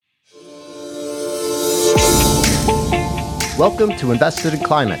Welcome to Invested in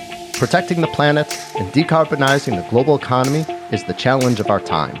Climate. Protecting the planet and decarbonizing the global economy is the challenge of our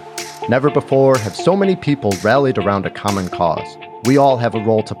time. Never before have so many people rallied around a common cause. We all have a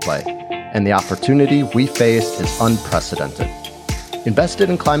role to play, and the opportunity we face is unprecedented. Invested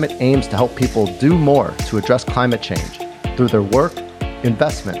in Climate aims to help people do more to address climate change through their work,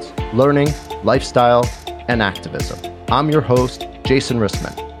 investments, learning, lifestyle, and activism. I'm your host, Jason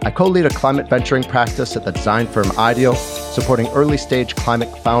Rissman. I co-lead a climate venturing practice at the design firm Ideal, supporting early-stage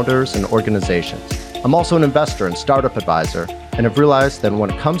climate founders and organizations. I'm also an investor and startup advisor, and have realized that when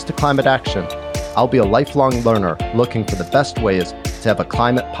it comes to climate action, I'll be a lifelong learner looking for the best ways to have a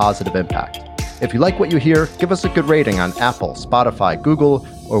climate-positive impact. If you like what you hear, give us a good rating on Apple, Spotify, Google,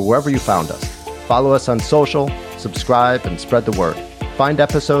 or wherever you found us. Follow us on social, subscribe, and spread the word. Find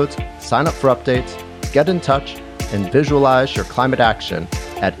episodes, sign up for updates, get in touch, and visualize your climate action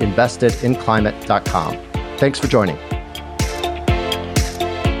at investedinclimate.com. Thanks for joining.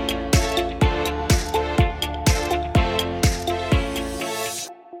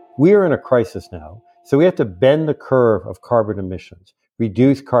 We are in a crisis now, so we have to bend the curve of carbon emissions,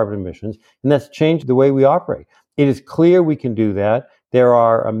 reduce carbon emissions, and that's changed the way we operate. It is clear we can do that. There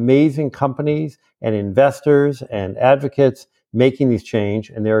are amazing companies and investors and advocates making these change,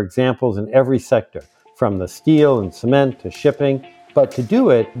 and there are examples in every sector, from the steel and cement to shipping. But to do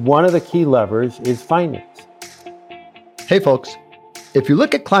it, one of the key levers is finance. Hey folks, if you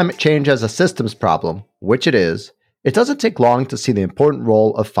look at climate change as a systems problem, which it is, it doesn't take long to see the important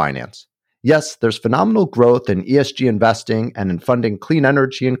role of finance. Yes, there's phenomenal growth in ESG investing and in funding clean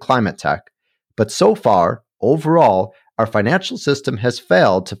energy and climate tech, but so far, overall, our financial system has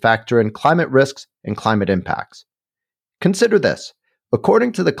failed to factor in climate risks and climate impacts. Consider this.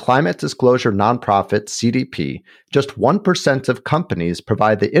 According to the climate disclosure nonprofit CDP, just 1% of companies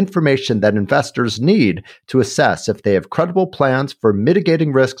provide the information that investors need to assess if they have credible plans for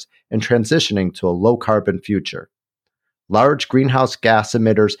mitigating risks and transitioning to a low-carbon future. Large greenhouse gas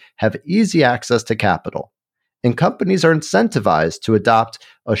emitters have easy access to capital, and companies are incentivized to adopt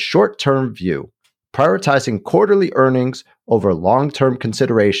a short-term view, prioritizing quarterly earnings over long-term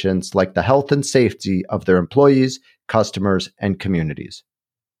considerations like the health and safety of their employees, customers, and communities.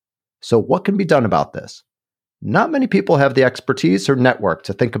 So what can be done about this? Not many people have the expertise or network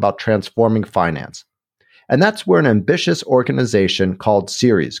to think about transforming finance. And that's where an ambitious organization called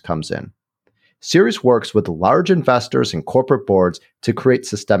Ceres comes in. Ceres works with large investors and corporate boards to create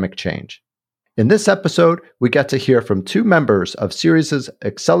systemic change. In this episode, we get to hear from two members of Ceres'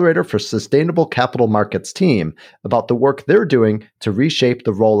 Accelerator for Sustainable Capital Markets team about the work they're doing to reshape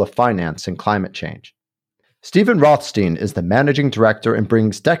the role of finance in climate change. Stephen Rothstein is the managing director and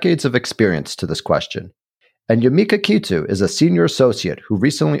brings decades of experience to this question. And Yamika Kitu is a senior associate who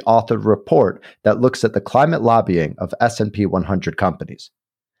recently authored a report that looks at the climate lobbying of S&P 100 companies.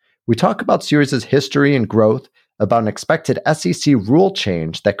 We talk about Ceres' history and growth, about an expected SEC rule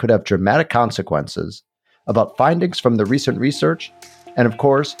change that could have dramatic consequences, about findings from the recent research, and of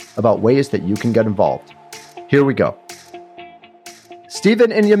course, about ways that you can get involved. Here we go.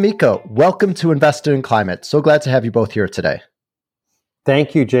 Stephen and Yamika, welcome to Invested in Climate. So glad to have you both here today.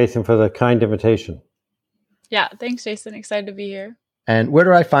 Thank you, Jason, for the kind invitation. Yeah, thanks, Jason. Excited to be here. And where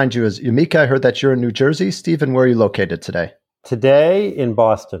do I find you? As Yamika, I heard that you're in New Jersey. Stephen, where are you located today? Today in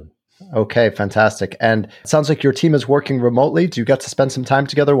Boston. Okay, fantastic. And it sounds like your team is working remotely. Do you get to spend some time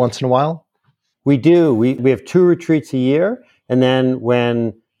together once in a while? We do. We have 2 retreats a year. And then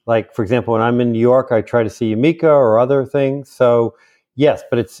when, like, for example, when I'm in New York, I try to see Yamika or other things. So yes,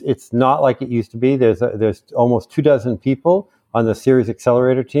 but it's not like it used to be. There's almost 24 people on the Ceres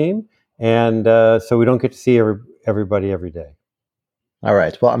Accelerator team. And so we don't get to see everybody every day. All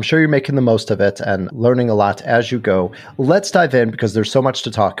right. Well, I'm sure you're making the most of it and learning a lot as you go. Let's dive in because there's so much to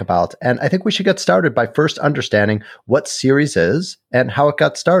talk about. And I think we should get started by first understanding what Ceres is and how it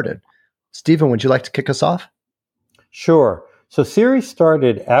got started. Stephen, would you like to kick us off? Sure. So Ceres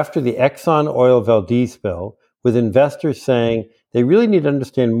started after the Exxon oil Valdez spill with investors saying they really need to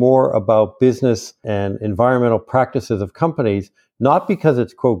understand more about business and environmental practices of companies, not because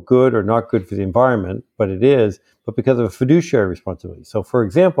it's, quote, good or not good for the environment, but it is, but because of a fiduciary responsibility. So, for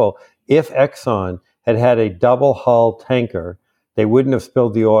example, if Exxon had had a double hull tanker, they wouldn't have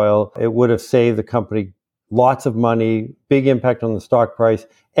spilled the oil. It would have saved the company lots of money, big impact on the stock price,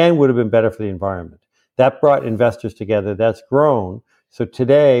 and would have been better for the environment. That brought investors together. That's grown. So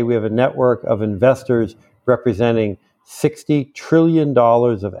today we have a network of investors representing $60 trillion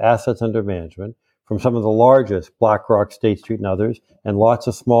of assets under management from some of the largest, BlackRock, State Street, and others, and lots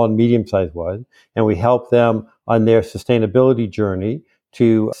of small and medium-sized ones. And we help them on their sustainability journey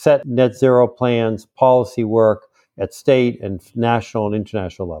to set net zero plans, policy work, at state and national and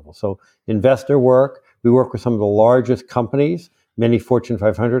international level. So investor work, we work with some of the largest companies, many Fortune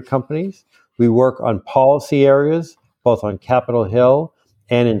 500 companies. We work on policy areas, both on Capitol Hill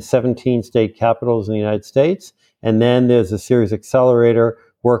and in 17 state capitals in the United States. And then there's a Ceres Accelerator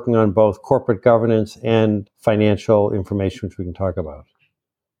working on both corporate governance and financial information, which we can talk about.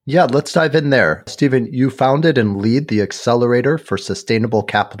 Yeah, let's dive in there. Stephen, you founded and lead the Accelerator for Sustainable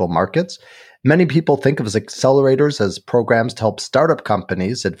Capital Markets. Many people think of accelerators as programs to help startup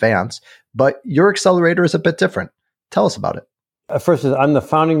companies advance, but your accelerator is a bit different. Tell us about it. First, I'm the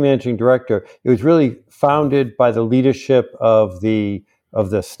founding managing director. It was really founded by the leadership of the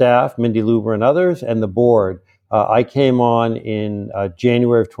staff, Mindy Luber and others, and the board. I came on in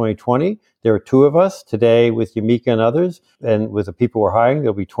January of 2020. There were two of us. Today, with Yamika and others, and with the people we're hiring,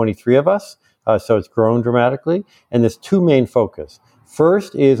 there'll be 23 of us. So it's grown dramatically. And there's two main focus.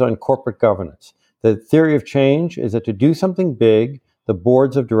 First is on corporate governance. The theory of change is that to do something big, the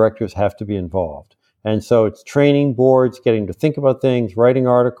boards of directors have to be involved. And so it's training boards, getting to think about things, writing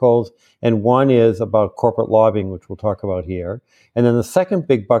articles, and one is about corporate lobbying, which we'll talk about here. And then the second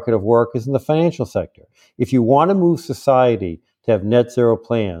big bucket of work is in the financial sector. If you want to move society to have net zero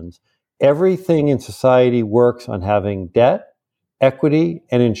plans, everything in society works on having debt, equity,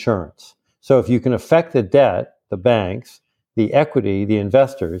 and insurance. So if you can affect the debt, the banks, the equity, the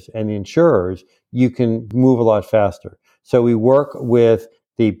investors, and the insurers, you can move a lot faster. So we work with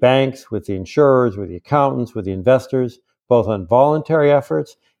the banks, with the insurers, with the accountants, with the investors, both on voluntary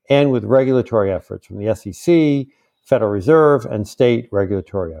efforts and with regulatory efforts from the SEC, Federal Reserve, and state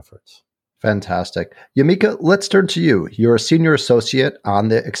regulatory efforts. Fantastic. Yamika, let's turn to you. You're a senior associate on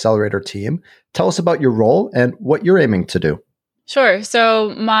the Accelerator team. Tell us about your role and what you're aiming to do. Sure.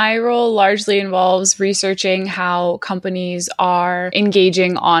 So my role largely involves researching how companies are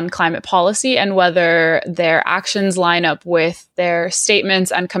engaging on climate policy and whether their actions line up with their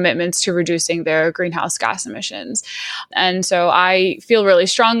statements and commitments to reducing their greenhouse gas emissions. And so I feel really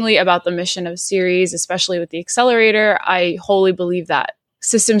strongly about the mission of Ceres, especially with the Accelerator. I wholly believe that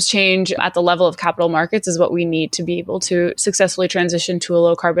systems change at the level of capital markets is what we need to be able to successfully transition to a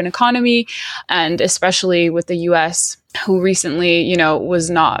low carbon economy. And especially with the US, who recently, was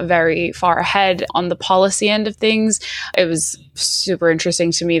not very far ahead on the policy end of things. It was super interesting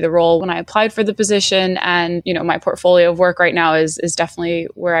to me, the role when I applied for the position. And, my portfolio of work right now is definitely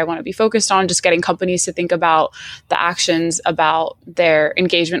where I want to be focused on, just getting companies to think about the actions, about their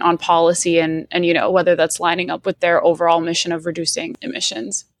engagement on policy and whether that's lining up with their overall mission of reducing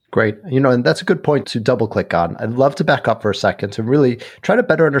emissions. Great. And that's a good point to double click on. I'd love to back up for a second to really try to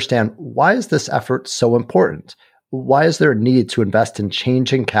better understand, why is this effort so important? Why is there a need to invest in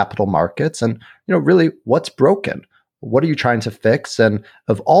changing capital markets? And, really, what's broken? What are you trying to fix? And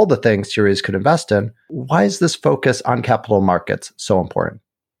of all the things Ceres could invest in, why is this focus on capital markets so important?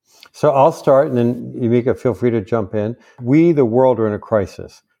 So I'll start, and then Yamika, feel free to jump in. We, the world, are in a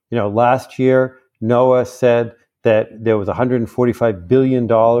crisis. Last year, NOAA said that there was $145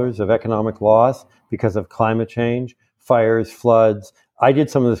 billion of economic loss because of climate change, fires, floods. I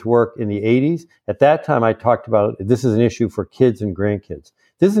did some of this work in the 80s. At that time, I talked about this is an issue for kids and grandkids.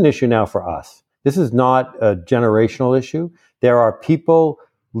 This is an issue now for us. This is not a generational issue. There are people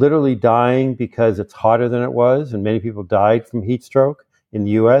literally dying because it's hotter than it was, and many people died from heat stroke in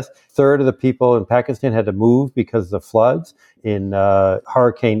the U.S. A third of the people in Pakistan had to move because of the floods. In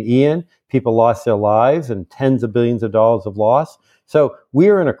Hurricane Ian, people lost their lives and tens of billions of dollars of loss. So we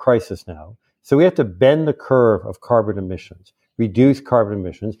are in a crisis now. So we have to bend the curve of carbon emissions, reduce carbon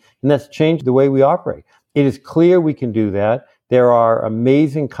emissions, and that's changed the way we operate. It is clear we can do that. There are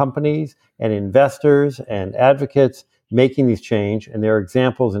amazing companies and investors and advocates making these change, and there are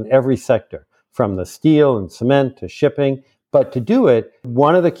examples in every sector, from the steel and cement to shipping. But to do it,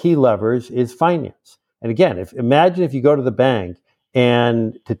 one of the key levers is finance. And again, imagine if you go to the bank,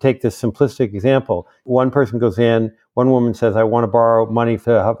 and to take this simplistic example, one person goes in, one woman says, I want to borrow money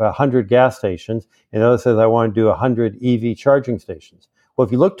to have 100 gas stations, and the other says, I want to do 100 EV charging stations. Well,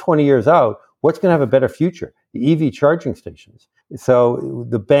 if you look 20 years out, what's going to have a better future? The EV charging stations. So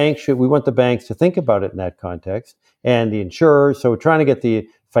we want the banks to think about it in that context, and the insurers. So we're trying to get the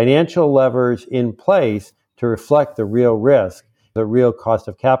financial levers in place to reflect the real risk, the real cost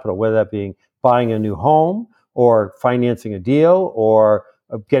of capital, whether that being buying a new home or financing a deal or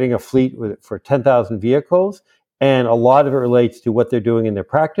getting a fleet for 10,000 vehicles. And a lot of it relates to what they're doing in their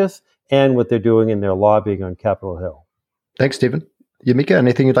practice and what they're doing in their lobbying on Capitol Hill. Thanks, Stephen. Yamika,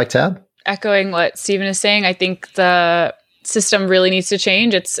 anything you'd like to add? Echoing what Stephen is saying, I think the system really needs to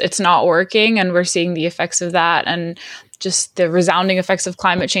change. It's not working, and we're seeing the effects of that. And just the resounding effects of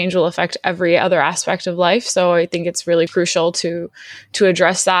climate change will affect every other aspect of life. So I think it's really crucial to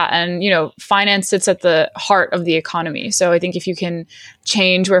address that. And, finance sits at the heart of the economy. So I think if you can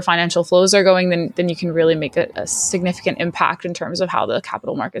change where financial flows are going, then you can really make a significant impact in terms of how the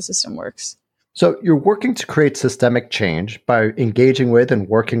capital market system works. So you're working to create systemic change by engaging with and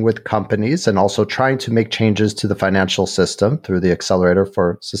working with companies and also trying to make changes to the financial system through the Accelerator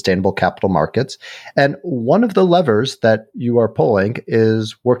for Sustainable Capital Markets. And one of the levers that you are pulling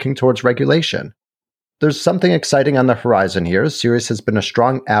is working towards regulation. There's something exciting on the horizon here. Ceres has been a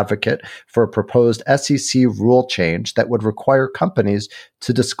strong advocate for a proposed SEC rule change that would require companies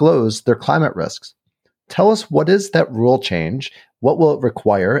to disclose their climate risks. Tell us, what is that rule change? What will it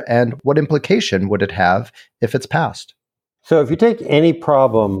require? And what implication would it have if it's passed? So if you take any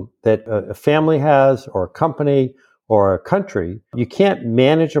problem that a family has, or a company, or a country, you can't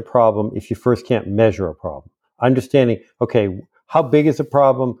manage a problem if you first can't measure a problem. Understanding, okay, how big is the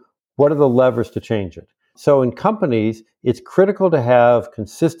problem? What are the levers to change it? So in companies, it's critical to have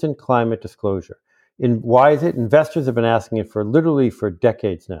consistent climate disclosure. And why is it? Investors have been asking it literally for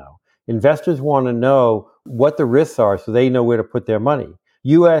decades now. Investors want to know what the risks are so they know where to put their money.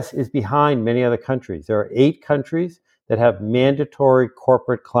 U.S. is behind many other countries. There are 8 countries that have mandatory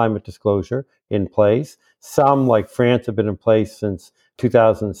corporate climate disclosure in place. Some, like France, have been in place since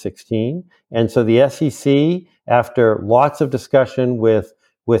 2016. And so the SEC, after lots of discussion with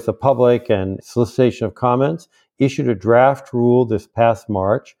the public and solicitation of comments, issued a draft rule this past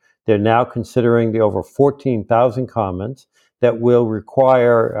March. They're now considering the over 14,000 comments that will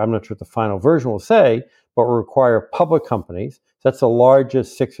require, I'm not sure what the final version will say, but will require public companies, that's the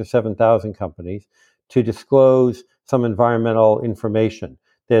largest 6,000 or 7,000 companies, to disclose some environmental information.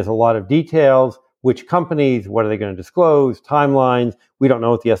 There's a lot of details, which companies, what are they going to disclose, timelines. We don't know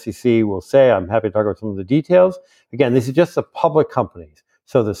what the SEC will say. I'm happy to talk about some of the details. Again, this is just the public companies.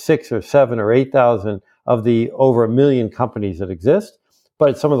 So the 6,000 or 7,000 or 8,000 of the over 1 million companies that exist, but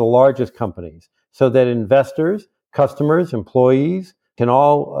it's some of the largest companies, so that investors, customers, employees can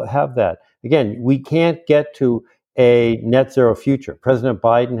all have that. Again, we can't get to a net zero future. President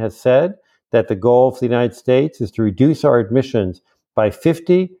Biden has said that the goal for the United States is to reduce our emissions by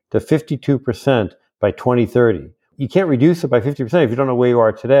 50 to 52% by 2030. You can't reduce it by 50% if you don't know where you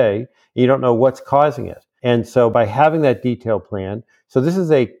are today, and you don't know what's causing it. And so by having that detailed plan, so this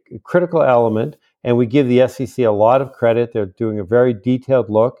is a critical element, and we give the SEC a lot of credit. They're doing a very detailed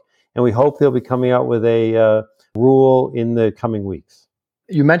look, and we hope they'll be coming out with a rule in the coming weeks.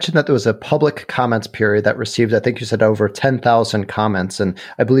 You mentioned that there was a public comments period that received, I think you said, over 10,000 comments. And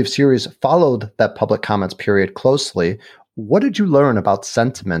I believe Ceres followed that public comments period closely. What did you learn about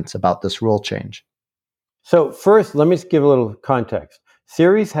sentiment about this rule change? So first, let me just give a little context.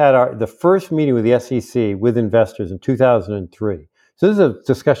 Ceres had the first meeting with the SEC with investors in 2003. So this is a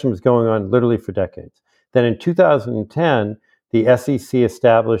discussion that was going on literally for decades. Then in 2010, the SEC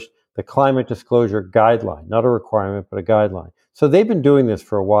established the Climate Disclosure Guideline, not a requirement, but a guideline. So they've been doing this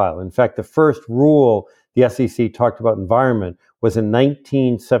for a while. In fact, the first rule the SEC talked about environment was in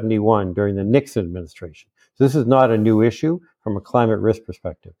 1971 during the Nixon administration. So this is not a new issue from a climate risk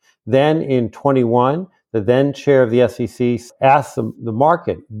perspective. Then in 21, the then chair of the SEC asked the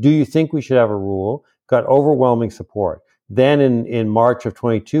market, do you think we should have a rule? Got overwhelming support. Then in March of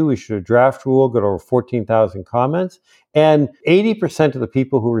 22, we issued a draft rule, got over 14,000 comments, and 80% of the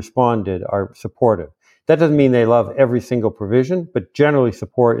people who responded are supportive. That doesn't mean they love every single provision, but generally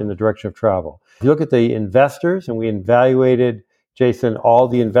support in the direction of travel. If you look at the investors, and we evaluated, Jason, all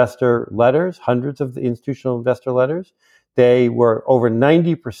the investor letters, hundreds of the institutional investor letters, they were over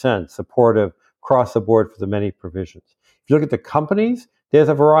 90% supportive across the board for the many provisions. If you look at the companies, there's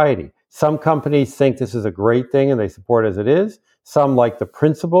a variety. Some companies think this is a great thing and they support it as it is. Some like the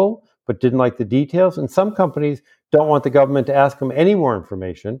principle, but didn't like the details. And some companies don't want the government to ask them any more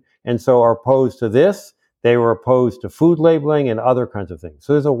information, and so are opposed to this. They were opposed to food labeling and other kinds of things.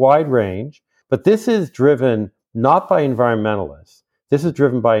 So there's a wide range, but this is driven not by environmentalists. This is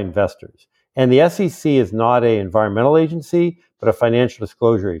driven by investors. And the SEC is not an environmental agency, but a financial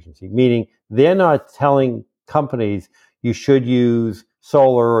disclosure agency, meaning they're not telling companies you should use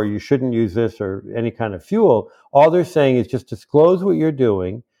solar or you shouldn't use this or any kind of fuel. All they're saying is just disclose what you're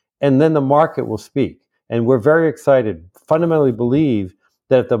doing, and then the market will speak. And we're very excited, fundamentally believe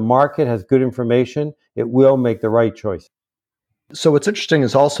that if the market has good information, it will make the right choice. So what's interesting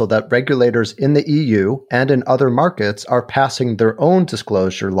is also that regulators in the EU and in other markets are passing their own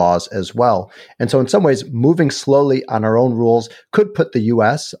disclosure laws as well. And so in some ways, moving slowly on our own rules could put the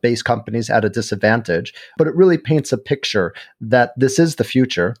US-based companies at a disadvantage, but it really paints a picture that this is the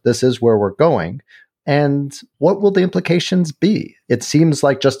future, this is where we're going. And what will the implications be? It seems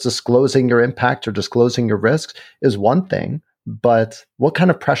like just disclosing your impact or disclosing your risks is one thing, but what kind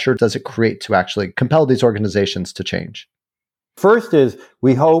of pressure does it create to actually compel these organizations to change? First is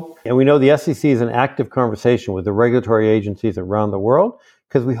we hope, and we know the SEC is in active conversation with the regulatory agencies around the world,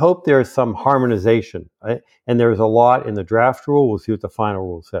 because we hope there is some harmonization, right? And there's a lot in the draft rule. We'll see what the final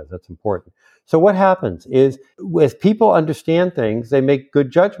rule says. That's important. So what happens is, as people understand things, they make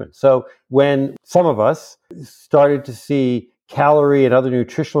good judgments. So when some of us started to see calorie and other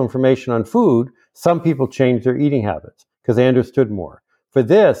nutritional information on food, some people changed their eating habits because they understood more. For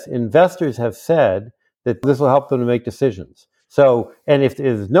this, investors have said that this will help them to make decisions. So, and if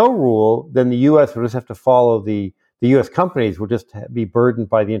there's no rule, then the U.S. will just have to follow the U.S. companies will just be burdened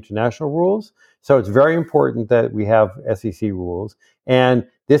by the international rules. So it's very important that we have SEC rules, and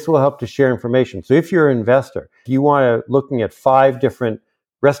this will help to share information. So if you're an investor, if you want to looking at 5 different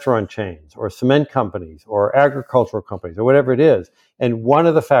restaurant chains or cement companies or agricultural companies or whatever it is, and one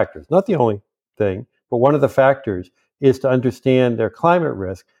of the factors, not the only thing, but one of the factors is to understand their climate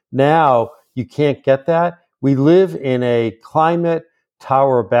risk. Now you can't get that. We live in a climate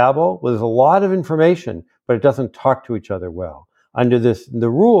Tower of Babel where there's a lot of information, but it doesn't talk to each other well. Under the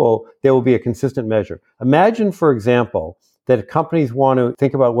rule, there will be a consistent measure. Imagine, for example, that if companies want to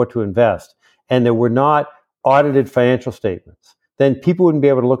think about what to invest and there were not audited financial statements, then people wouldn't be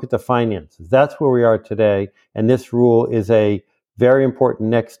able to look at the finances. That's where we are today. And this rule is a very important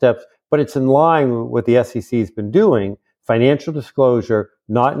next step, but it's in line with what the SEC has been doing, financial disclosure,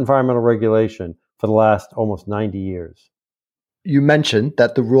 not environmental regulation, for the last almost 90 years. You mentioned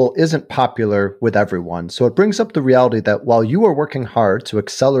that the rule isn't popular with everyone, so it brings up the reality that while you are working hard to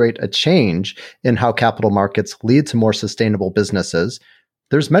accelerate a change in how capital markets lead to more sustainable businesses,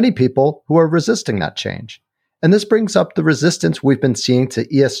 there's many people who are resisting that change. And this brings up the resistance we've been seeing to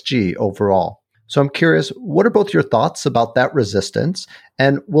ESG overall. So I'm curious, what are both your thoughts about that resistance?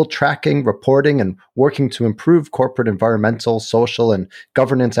 And will tracking, reporting, and working to improve corporate environmental, social, and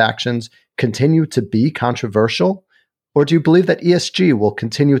governance actions continue to be controversial? Or do you believe that ESG will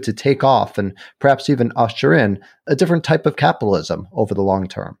continue to take off and perhaps even usher in a different type of capitalism over the long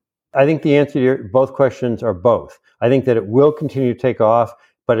term? I think the answer to both questions are both. I think that it will continue to take off,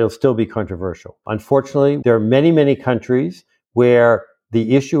 but it'll still be controversial. Unfortunately, there are many, many countries where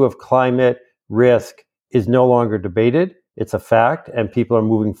the issue of climate risk is no longer debated. It's a fact, and people are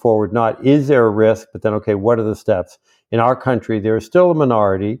moving forward. Not is there a risk, but then, okay, what are the steps? In our country, there is still a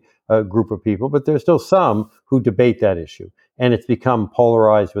minority, a group of people, but there's still some who debate that issue. And it's become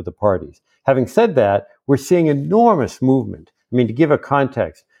polarized with the parties. Having said that, we're seeing enormous movement. I mean, to give a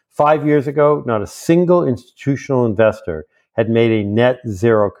context, 5 years ago, not a single institutional investor had made a net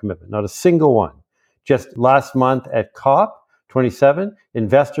zero commitment, not a single one. Just last month at COP 27,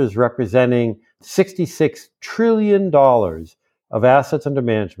 investors representing $66 trillion of assets under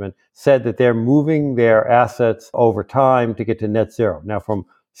management said that they're moving their assets over time to get to net zero. Now, from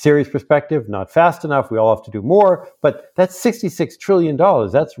Ceres perspective, not fast enough. We all have to do more, but that's $66 trillion.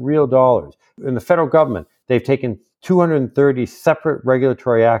 That's real dollars. In the federal government, they've taken 230 separate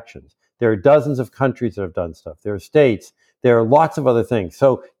regulatory actions. There are dozens of countries that have done stuff. There are states. There are lots of other things.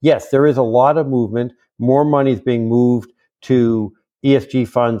 So yes, there is a lot of movement. More money is being moved to ESG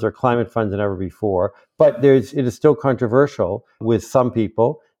funds or climate funds than ever before. But it is still controversial with some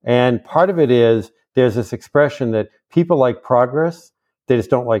people. And part of it is there's this expression that people like progress. They just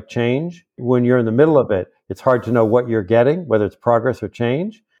don't like change. When you're in the middle of it, it's hard to know what you're getting, whether it's progress or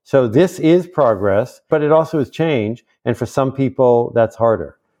change. So this is progress, but it also is change. And for some people, that's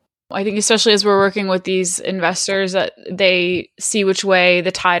harder. I think especially as we're working with these investors, that they see which way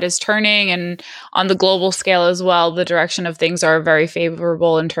the tide is turning, and on the global scale as well, the direction of things are very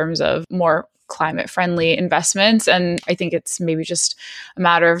favorable in terms of more climate-friendly investments. And I think it's maybe just a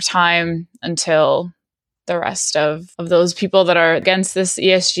matter of time until the rest of those people that are against this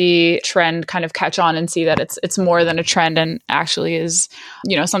ESG trend kind of catch on and see that it's more than a trend and actually is,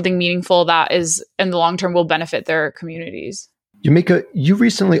 something meaningful that is in the long term will benefit their communities. Yumika, you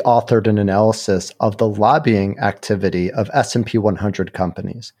recently authored an analysis of the lobbying activity of S&P 100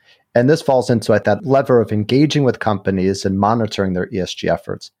 companies. And this falls into that lever of engaging with companies and monitoring their ESG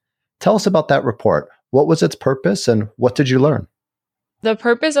efforts. Tell us about that report. What was its purpose and what did you learn? The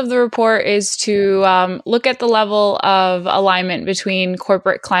purpose of the report is to look at the level of alignment between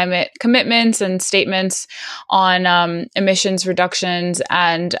corporate climate commitments and statements on emissions reductions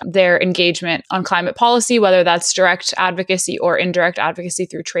and their engagement on climate policy, whether that's direct advocacy or indirect advocacy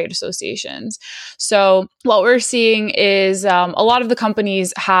through trade associations. So what we're seeing is a lot of the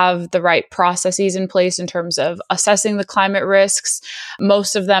companies have the right processes in place in terms of assessing the climate risks.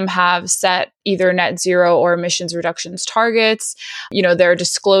 Most of them have set either net zero or emissions reductions targets. They're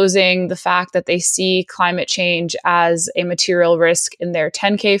disclosing the fact that they see climate change as a material risk in their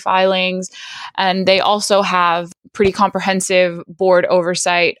 10K filings. And they also have pretty comprehensive board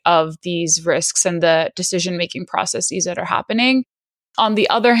oversight of these risks and the decision-making processes that are happening. On the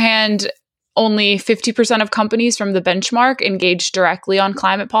other hand, only 50% of companies from the benchmark engage directly on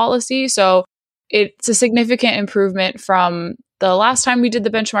climate policy. So it's a significant improvement from the last time we did the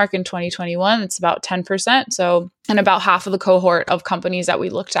benchmark in 2021. It's about 10%. And about half of the cohort of companies that we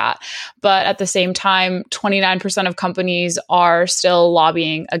looked at. But at the same time, 29% of companies are still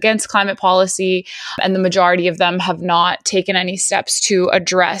lobbying against climate policy. And the majority of them have not taken any steps to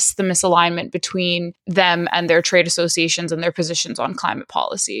address the misalignment between them and their trade associations and their positions on climate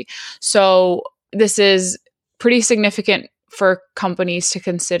policy. So this is pretty significant for companies to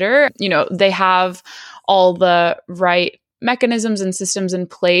consider. They have all the right mechanisms and systems in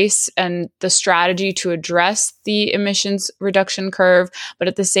place and the strategy to address the emissions reduction curve. But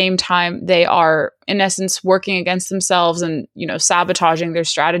at the same time, they are, in essence, working against themselves and, sabotaging their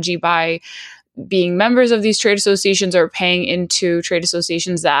strategy by being members of these trade associations or paying into trade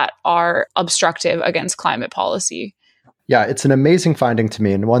associations that are obstructive against climate policy. Yeah, it's an amazing finding to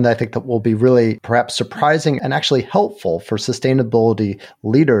me, and one that I think that will be really perhaps surprising and actually helpful for sustainability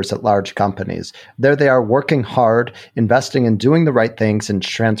leaders at large companies. There they are working hard, investing in doing the right things and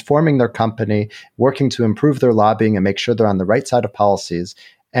transforming their company, working to improve their lobbying and make sure they're on the right side of policies.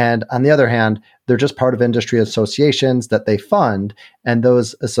 And on the other hand, they're just part of industry associations that they fund, and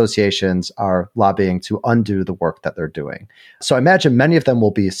those associations are lobbying to undo the work that they're doing. So I imagine many of them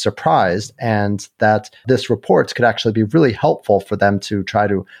will be surprised, and that this report could actually be really helpful for them to try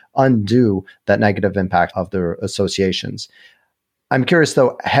to undo that negative impact of their associations. I'm curious,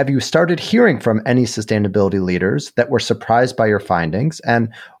 though, have you started hearing from any sustainability leaders that were surprised by your findings?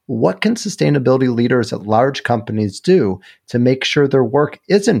 And what can sustainability leaders at large companies do to make sure their work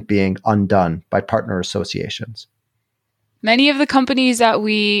isn't being undone by partner associations? Many of the companies that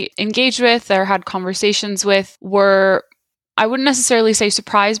we engaged with or had conversations with were, I wouldn't necessarily say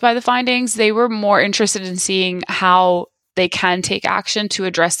surprised by the findings. They were more interested in seeing how they can take action to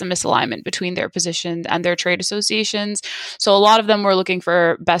address the misalignment between their position and their trade associations. So a lot of them were looking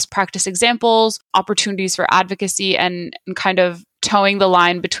for best practice examples, opportunities for advocacy, and kind of towing the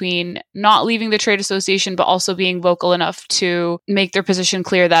line between not leaving the trade association, but also being vocal enough to make their position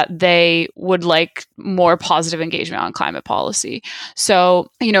clear that they would like more positive engagement on climate policy. So,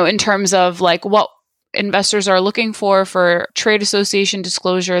 in terms of what investors are looking for trade association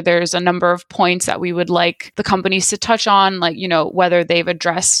disclosure, there's a number of points that we would like the companies to touch on, whether they've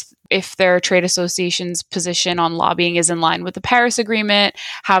addressed if their trade association's position on lobbying is in line with the Paris Agreement.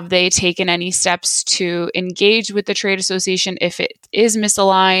 Have they taken any steps to engage with the trade association if it is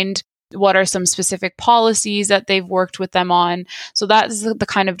misaligned? What are some specific policies that they've worked with them on? So that's the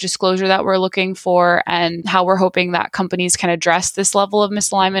kind of disclosure that we're looking for, and how we're hoping that companies can address this level of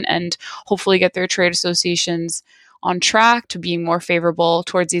misalignment and hopefully get their trade associations on track to being more favorable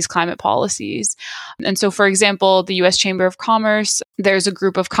towards these climate policies. And so, for example, the U.S. Chamber of Commerce, there's a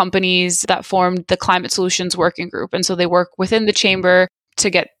group of companies that formed the Climate Solutions Working Group. And so they work within the chamber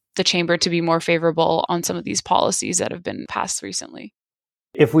to get the chamber to be more favorable on some of these policies that have been passed recently.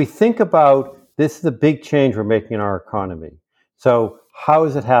 If we think about this is the big change we're making in our economy. So how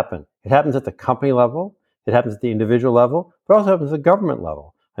does it happen? It happens at the company level, it happens at the individual level, but also happens at the government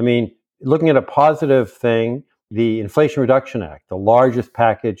level. I mean, looking at a positive thing, the Inflation Reduction Act, the largest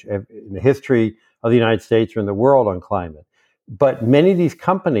package in the history of the United States or in the world on climate. But many of these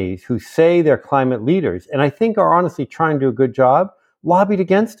companies who say they're climate leaders, and I think are honestly trying to do a good job, lobbied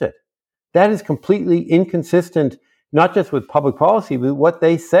against it. That is completely inconsistent, not just with public policy, but what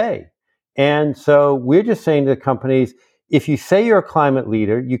they say. And so we're just saying to the companies, if you say you're a climate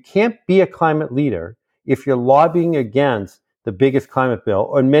leader, you can't be a climate leader if you're lobbying against the biggest climate bill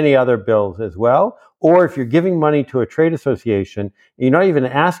or many other bills as well, or if you're giving money to a trade association and you're not even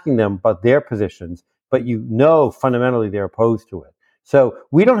asking them about their positions, but fundamentally they're opposed to it. So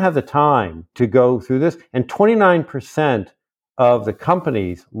we don't have the time to go through this. And 29% of the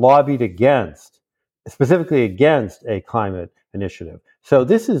companies lobbied specifically against a climate initiative. So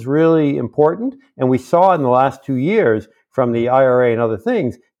this is really important. And we saw in the last 2 years from the IRA and other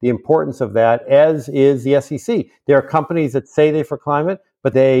things, the importance of that, as is the SEC. There are companies that say they're for climate,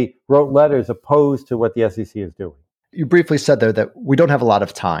 but they wrote letters opposed to what the SEC is doing. You briefly said there that we don't have a lot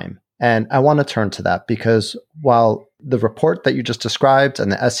of time. And I want to turn to that because while the report that you just described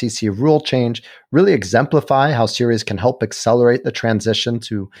and the SEC rule change really exemplify how Ceres can help accelerate the transition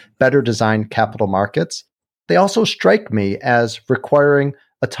to better designed capital markets, they also strike me as requiring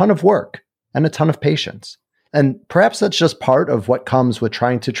a ton of work. and a ton of patience. And perhaps that's just part of what comes with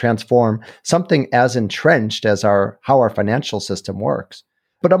trying to transform something as entrenched as how our financial system works.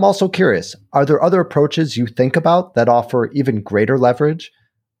 But I'm also curious, are there other approaches you think about that offer even greater leverage?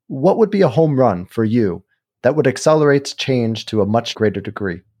 What would be a home run for you that would accelerate change to a much greater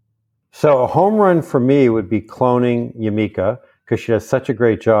degree? So a home run for me would be cloning Yamika, because she does such a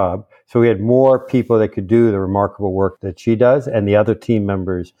great job. So we had more people that could do the remarkable work that she does and the other team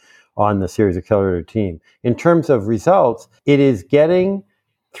members on the Ceres Accelerator team. In terms of results, it is getting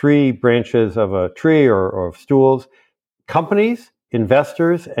three branches of a tree or stools, companies,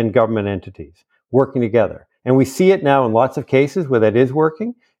 investors, and government entities working together. And we see it now in lots of cases where that is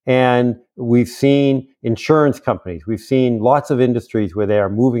working. And we've seen insurance companies, we've seen lots of industries where they are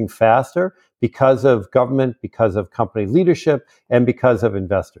moving faster because of government, because of company leadership, and because of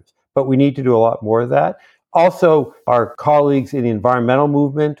investors. But we need to do a lot more of that. Also, our colleagues in the environmental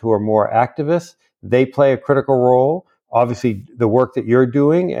movement who are more activists, they play a critical role. Obviously, the work that you're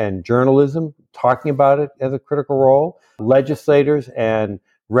doing and journalism, talking about it as a critical role. Legislators and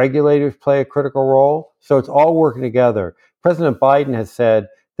regulators play a critical role. So it's all working together. President Biden has said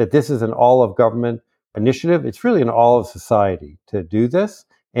that this is an all of government initiative. It's really an all of society to do this.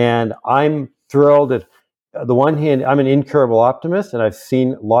 And I'm thrilled at the one hand, I'm an incurable optimist and I've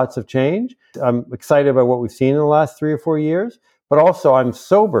seen lots of change. I'm excited about what we've seen in the last 3 or 4 years, but also I'm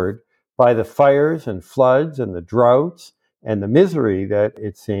sobered by the fires and floods and the droughts and the misery that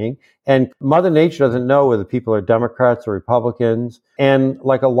it's seeing. And Mother Nature doesn't know whether people are Democrats or Republicans. And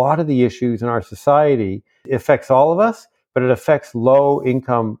like a lot of the issues in our society, it affects all of us, but it affects low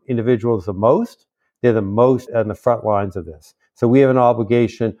income individuals the most. They're the most on the front lines of this. So we have an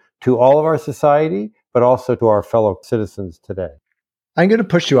obligation to all of our society, but also to our fellow citizens today. I'm going to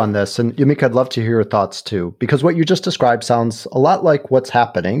push you on this, and Yamika, I'd love to hear your thoughts too, because what you just described sounds a lot like what's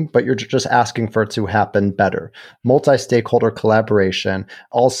happening, but you're just asking for it to happen better. Multi-stakeholder collaboration,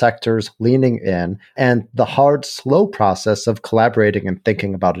 all sectors leaning in, and the hard, slow process of collaborating and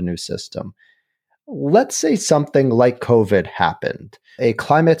thinking about a new system. Let's say something like COVID happened, a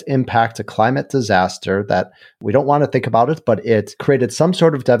climate impact, a climate disaster that we don't want to think about it, but it created some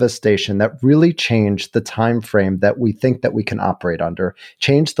sort of devastation that really changed the time frame that we think that we can operate under,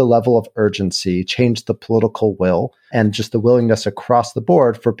 changed the level of urgency, changed the political will, and just the willingness across the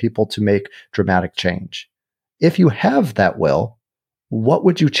board for people to make dramatic change. If you have that will, what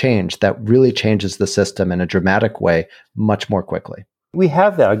would you change that really changes the system in a dramatic way much more quickly? We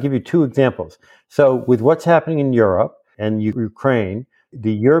have that. I'll give you two examples. So with what's happening in Europe and Ukraine,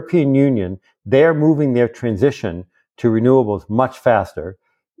 the European Union, they're moving their transition to renewables much faster.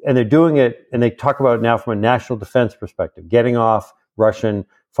 And they're doing it, and they talk about it now from a national defense perspective, getting off Russian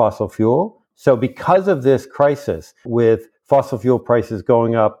fossil fuel. So because of this crisis, with fossil fuel prices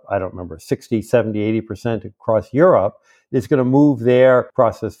going up, I don't remember, 60, 70, 80% across Europe, it's going to move their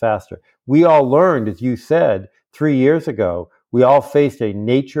process faster. We all learned, as you said, 3 years ago, we all faced a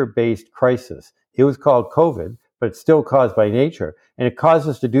nature-based crisis. It was called COVID, but it's still caused by nature. And it caused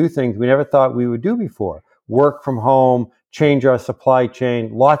us to do things we never thought we would do before. Work from home, change our supply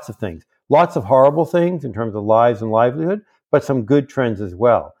chain, lots of things. Lots of horrible things in terms of lives and livelihood, but some good trends as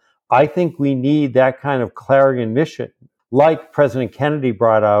well. I think we need that kind of clarion mission, like President Kennedy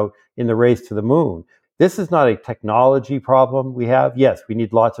brought out in the race to the moon. This is not a technology problem we have. Yes, we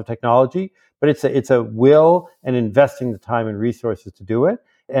need lots of technology, but it's a will and investing the time and resources to do it.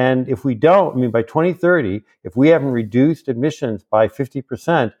 And if we don't, by 2030, if we haven't reduced emissions by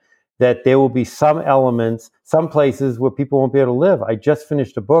 50%, that there will be some elements, some places where people won't be able to live. I just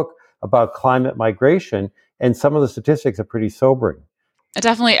finished a book about climate migration, and some of the statistics are pretty sobering. I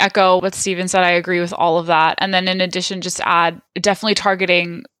definitely echo what Steven said. I agree with all of that. And then in addition, just add definitely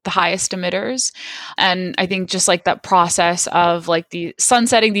targeting the highest emitters. And I think just like that process of like the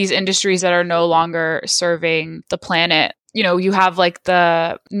sunsetting these industries that are no longer serving the planet. You know, you have like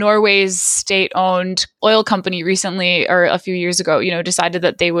the Norway's state-owned oil company recently, or a few years ago, decided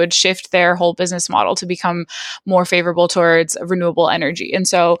that they would shift their whole business model to become more favorable towards renewable energy. And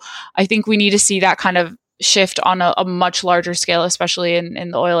so I think we need to see that kind of shift on a much larger scale, especially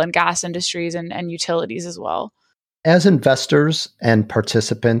in the oil and gas industries and utilities as well. As investors and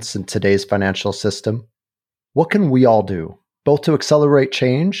participants in today's financial system, what can we all do, both to accelerate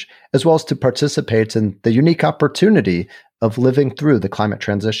change as well as to participate in the unique opportunity of living through the climate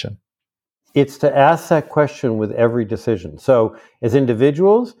transition? It's to ask that question with every decision. So as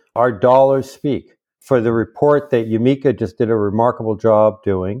individuals, our dollars speak. For the report that Yamika just did a remarkable job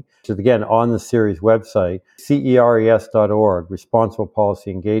doing, which is again on the Ceres website, ceres.org, Responsible Policy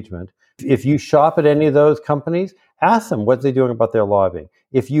Engagement. If you shop at any of those companies, ask them what they're doing about their lobbying.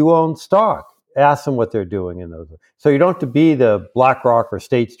 If you own stock, ask them what they're doing in those. So you don't have to be the BlackRock or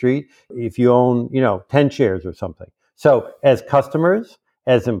State Street if you own, 10 shares or something. So as customers,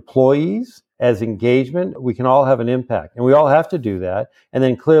 as employees, as engagement, we can all have an impact. And we all have to do that. And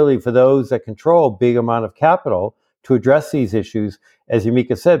then clearly for those that control a big amount of capital to address these issues, as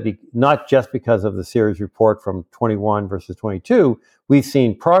Yamika said, not just because of the Ceres report from 21 versus 22, we've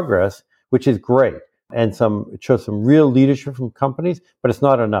seen progress, which is great. And it shows some real leadership from companies, but it's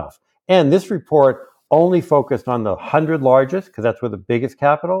not enough. And this report only focused on the 100 largest, because that's where the biggest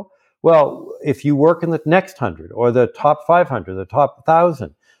capital. Well, if you work in the next 100 or the top 500, the top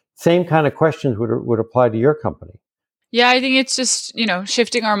 1,000, same kind of questions would apply to your company. Yeah, I think it's just,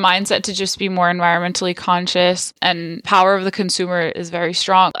 shifting our mindset to just be more environmentally conscious, and power of the consumer is very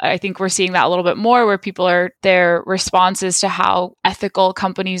strong. I think we're seeing that a little bit more where their responses to how ethical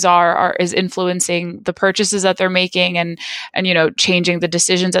companies is influencing the purchases that they're making and changing the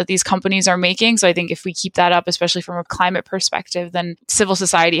decisions that these companies are making. So I think if we keep that up, especially from a climate perspective, then civil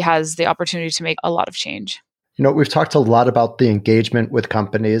society has the opportunity to make a lot of change. We've talked a lot about the engagement with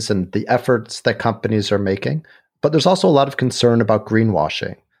companies and the efforts that companies are making. But there's also a lot of concern about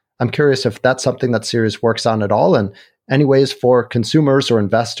greenwashing. I'm curious if that's something that Ceres works on at all, and any ways for consumers or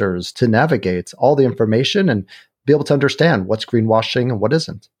investors to navigate all the information and be able to understand what's greenwashing and what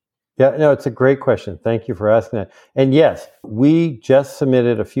isn't. Yeah, no, it's a great question. Thank you for asking that. And yes, we just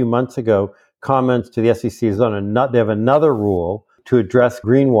submitted a few months ago comments to the SEC. They have another rule to address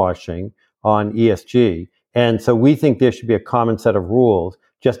greenwashing on ESG. And so we think there should be a common set of rules,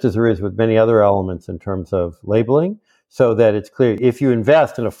 just as there is with many other elements in terms of labeling, so that it's clear. If you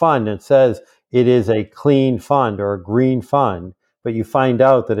invest in a fund and it says it is a clean fund or a green fund, but you find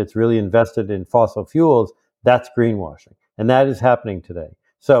out that it's really invested in fossil fuels, that's greenwashing. And that is happening today.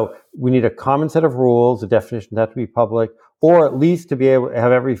 So we need a common set of rules, the definitions have to be public, or at least to be able to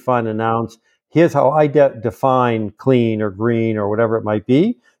have every fund announce, here's how I define clean or green or whatever it might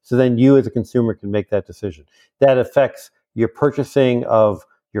be. So then you as a consumer can make that decision. That affects your purchasing of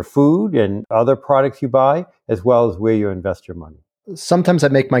your food and other products you buy, as well as where you invest your money. Sometimes I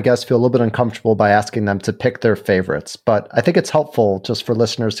make my guests feel a little bit uncomfortable by asking them to pick their favorites, but I think it's helpful just for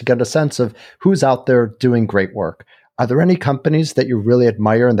listeners to get a sense of who's out there doing great work. Are there any companies that you really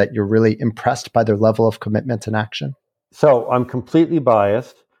admire and that you're really impressed by their level of commitment and action? So I'm completely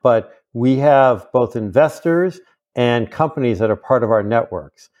biased, but we have both investors and companies that are part of our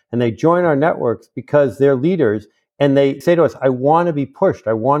networks. And they join our networks because they're leaders. And they say to us, I want to be pushed.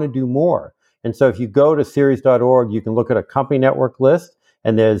 I want to do more. And so if you go to Ceres.org, you can look at a company network list,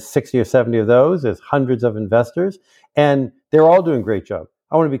 and there's 60 or 70 of those. There's hundreds of investors, and they're all doing a great job.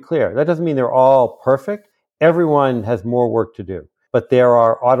 I want to be clear. That doesn't mean they're all perfect. Everyone has more work to do. But there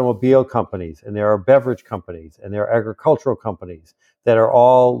are automobile companies, and there are beverage companies, and there are agricultural companies that are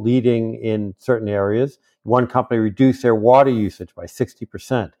all leading in certain areas. One company reduced their water usage by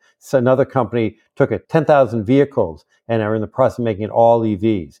 60%. So another company took 10,000 vehicles and are in the process of making it all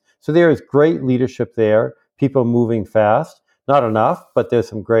EVs. So there is great leadership there, people moving fast. Not enough, but there's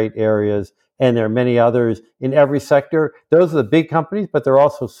some great areas. And there are many others in every sector. Those are the big companies, but there are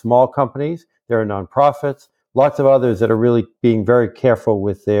also small companies. There are nonprofits, lots of others that are really being very careful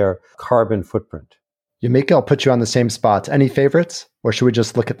with their carbon footprint. Yamika, I'll put you on the same spot. Any favorites, or should we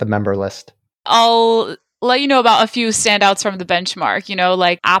just look at the member list? I'll let you know about a few standouts from the benchmark.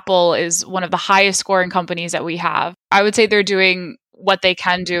 Like Apple is one of the highest scoring companies that we have. I would say they're doing what they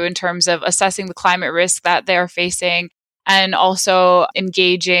can do in terms of assessing the climate risk that they are facing and also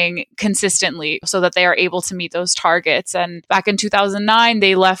engaging consistently so that they are able to meet those targets. And back in 2009,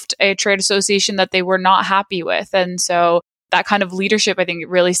 they left a trade association that they were not happy with. And so that kind of leadership, I think, it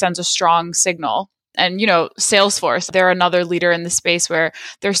really sends a strong signal. And, Salesforce, they're another leader in the space where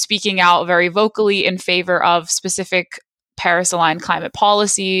they're speaking out very vocally in favor of specific Paris-aligned climate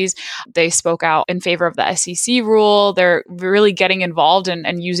policies. They spoke out in favor of the SEC rule. They're really getting involved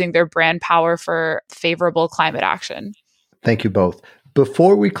and using their brand power for favorable climate action. Thank you both.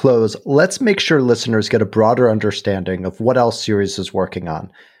 Before we close, let's make sure listeners get a broader understanding of what else Ceres is working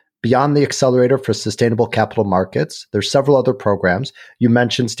on. Beyond the Accelerator for Sustainable Capital Markets, there's several other programs. You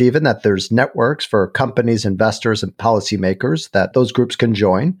mentioned, Stephen, that there's networks for companies, investors, and policymakers that those groups can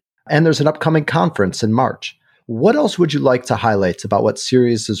join. And there's an upcoming conference in March. What else would you like to highlight about what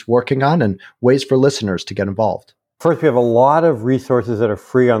Ceres is working on and ways for listeners to get involved? First, we have a lot of resources that are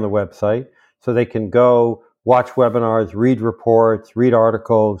free on the website, so they can go watch webinars, read reports, read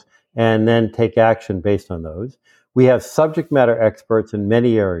articles, and then take action based on those. We have subject matter experts in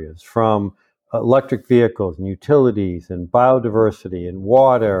many areas, from electric vehicles and utilities and biodiversity and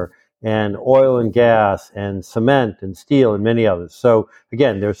water and oil and gas and cement and steel and many others. So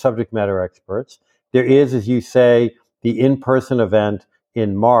again, they're subject matter experts. There is, as you say, the in-person event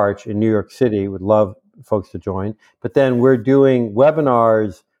in March in New York City. Would love folks to join. But then we're doing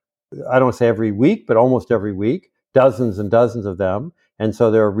webinars, I don't say every week, but almost every week, dozens and dozens of them. And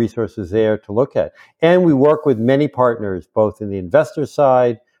so there are resources there to look at. And we work with many partners, both in the investor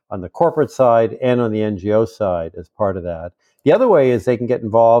side, on the corporate side, and on the NGO side as part of that. The other way is they can get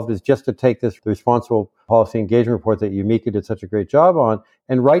involved is just to take this responsible policy engagement report that Yumika did such a great job on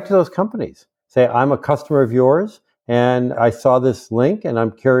and write to those companies. Say, I'm a customer of yours and I saw this link and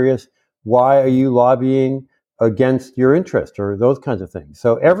I'm curious, why are you lobbying against your interest or those kinds of things?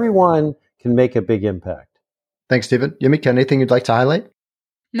 So everyone can make a big impact. Thanks, Stephen. Yumika, anything you'd like to highlight?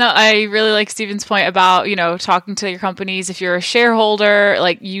 No, I really like Stephen's point about, talking to your companies. If you're a shareholder,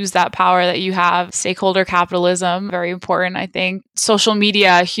 use that power that you have. Stakeholder capitalism, very important, I think. Social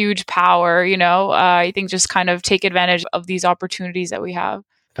media, huge power, I think just kind of take advantage of these opportunities that we have.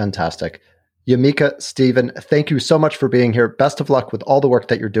 Fantastic. Yumika, Stephen, thank you so much for being here. Best of luck with all the work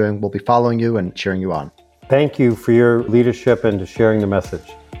that you're doing. We'll be following you and cheering you on. Thank you for your leadership and sharing the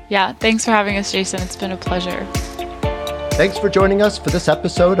message. Yeah, thanks for having us, Jason. It's been a pleasure. Thanks for joining us for this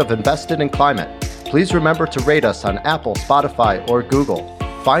episode of Invested in Climate. Please remember to rate us on Apple, Spotify, or Google.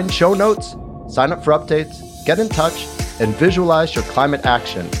 Find show notes, sign up for updates, get in touch, and visualize your climate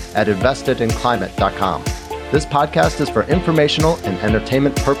action at investedinclimate.com. This podcast is for informational and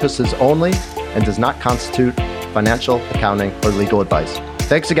entertainment purposes only and does not constitute financial, accounting, or legal advice.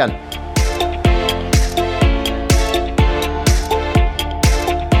 Thanks again.